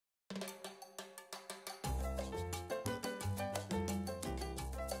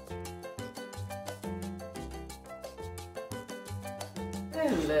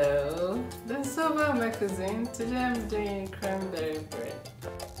Hello, that's over my cuisine. Today I'm doing cranberry bread.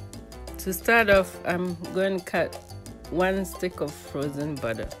 To start off, I'm going to cut 1 stick of frozen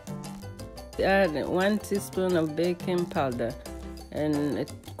butter. Add 1 teaspoon of baking powder and a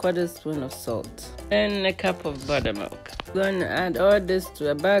 1/4 spoon of salt and a cup of buttermilk. I'm going to add all this to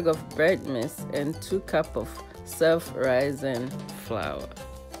a bag of bread mix and 2 cups of self-rising flour.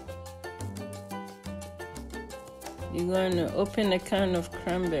 You're going to open a can of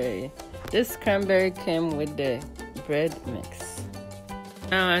cranberry. This cranberry came with the bread mix.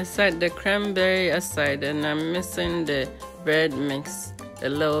 Now I set the cranberry aside and I'm mixing the bread mix a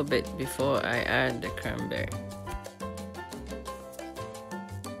little bit before I add the cranberry.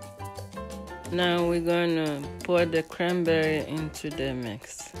 Now we're going to pour the cranberry into the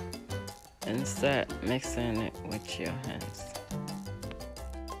mix and start mixing it with your hands.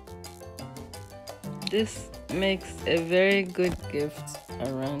 This makes a very good gift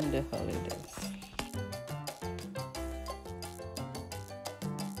around the holidays.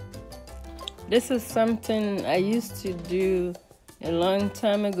 This is something I used to do a long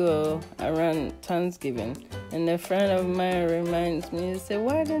time ago around Thanksgiving, and a friend of mine reminds me, he said,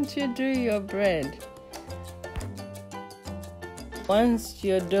 why don't you do your bread? Once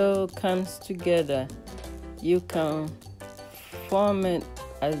your dough comes together, you can form it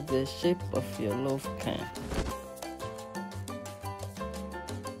as the shape of your loaf can.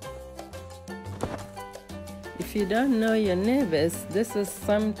 If you don't know your neighbors, this is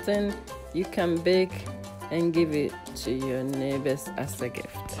something you can bake and give it to your neighbors as a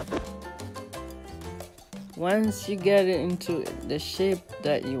gift. Once you get it into the shape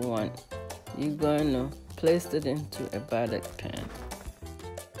that you want, you're going to place it into a buttered pan.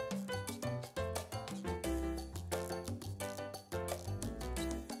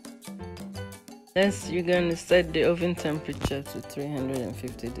 Next, you're going to set the oven temperature to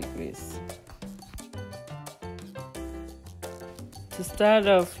 350 degrees. To start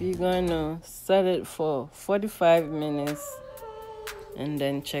off, you're going to set it for 45 minutes and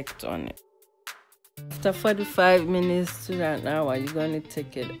then check on it. After 45 minutes to an hour, you're going to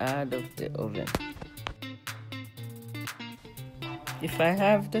take it out of the oven. If I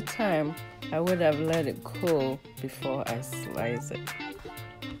have the time, I would have let it cool before I slice it.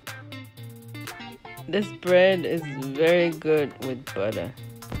 This bread is very good with butter.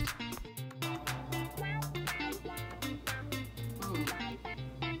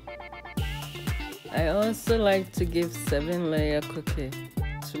 I also like to give 7-layer cookie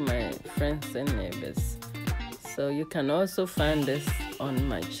to my friends and neighbors. So you can also find this on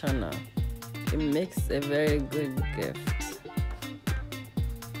my channel. It makes a very good gift.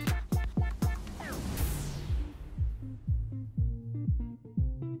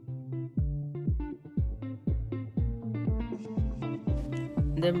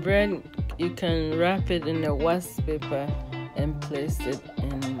 The bread, you can wrap it in a wax paper and place it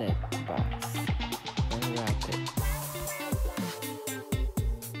in the box and wrap it.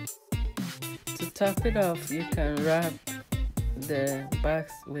 To top it off, you can wrap the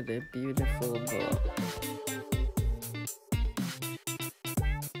box with a beautiful bow.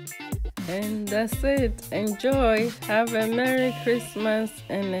 And that's it. Enjoy. Have a Merry Christmas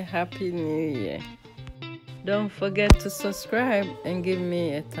and a Happy New Year. Don't forget to subscribe and give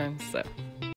me a thumbs up.